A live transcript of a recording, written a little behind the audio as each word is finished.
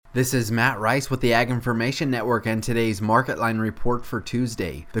This is Matt Rice with the Ag Information Network and today's Market Line report for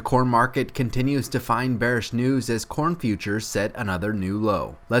Tuesday. The corn market continues to find bearish news as corn futures set another new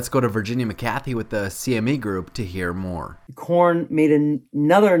low. Let's go to Virginia McCarthy with the CME Group to hear more. Corn made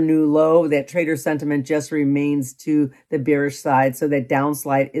another new low. That trader sentiment just remains to the bearish side, so that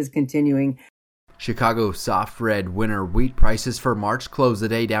downslide is continuing. Chicago soft red winter wheat prices for March closed the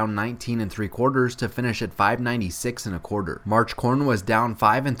day down 19 3/4 to finish at $5.96 1/4. March corn was down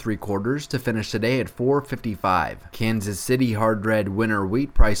 5 3/4 to finish today at $4.55. Kansas City hard red winter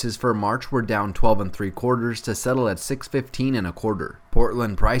wheat prices for March were down 12 3/4 to settle at $6.15 1/4.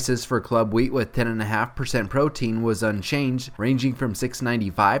 Portland prices for club wheat with 10.5% protein was unchanged, ranging from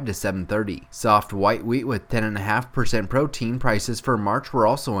 $6.95 to $7.30. Soft white wheat with 10.5% protein prices for March were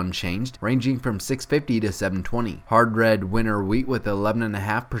also unchanged, ranging from $6.50 to $7.20. Hard red winter wheat with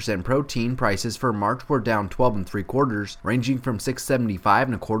 11.5% protein prices for March were down 12 3/4, ranging from $6.75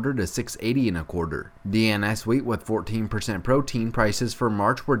 1/4 to $6.80 1/4. DNS wheat with 14% protein prices for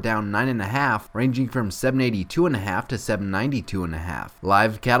March were down 9.5, ranging from $7.82 to $7.92.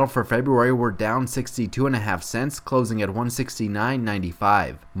 Live cattle for February were down 62.5 cents, closing at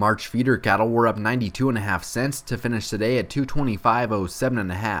 $169.95. March feeder cattle were up 92.5 cents to finish today at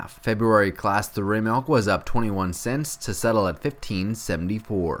 $225.07.5. February Class 3 milk was up 21 cents to settle at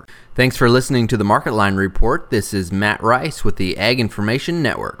 $15.74. Thanks for listening to the Market Line Report. This is Matt Rice with the Ag Information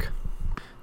Network.